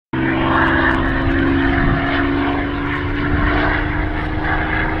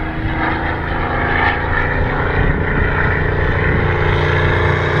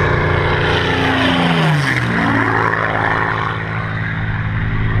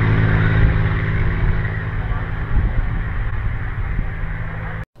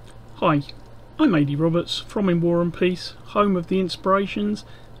Hi, I'm Aleksey Roberts from In War and Peace, home of the inspirations,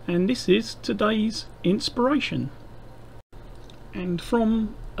 and this is today's inspiration. And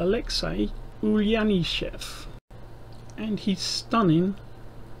from Aleksey Ulyanishchev and his stunning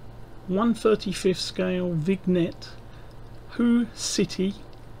 1/35th scale vignette Who City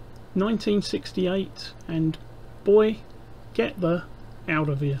 1968, and boy, get the out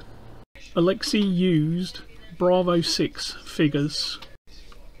of here. Aleksey used Bravo 6 figures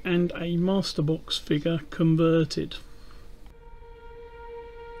and a Masterbox figure converted.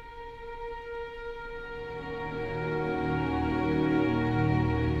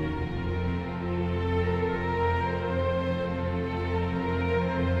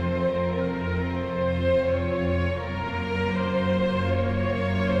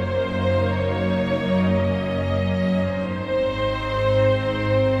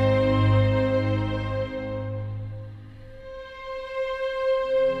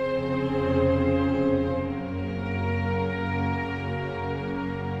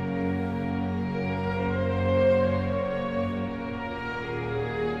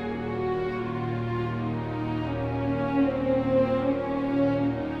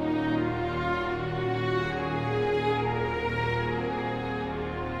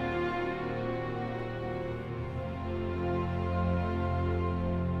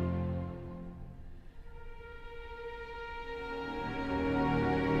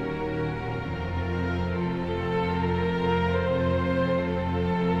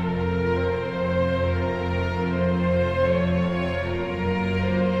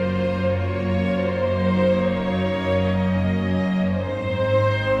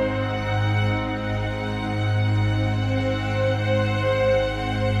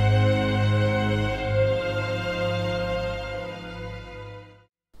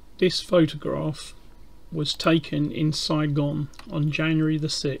 This photograph was taken in Saigon on January the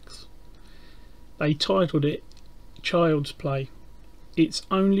 6th. They titled it Child's Play. It's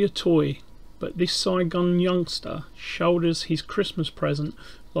only a toy, but this Saigon youngster shoulders his Christmas present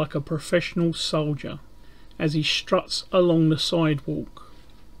like a professional soldier as he struts along the sidewalk.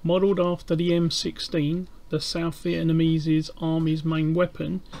 Modelled after the M16, the South Vietnamese Army's main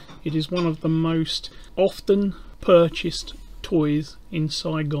weapon, it is one of the most often purchased toys in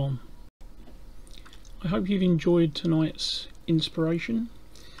Saigon. I hope you've enjoyed tonight's inspiration,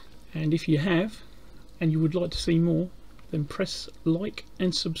 and if you have and you would like to see more, then press like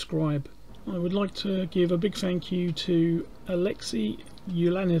and subscribe. I would like to give a big thank you to Aleksey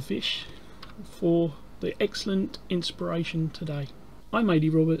Ulyanishchev for the excellent inspiration today. I'm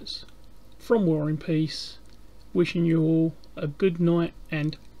Aleksey Roberts from War and Peace, wishing you all a good night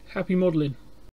and happy modelling.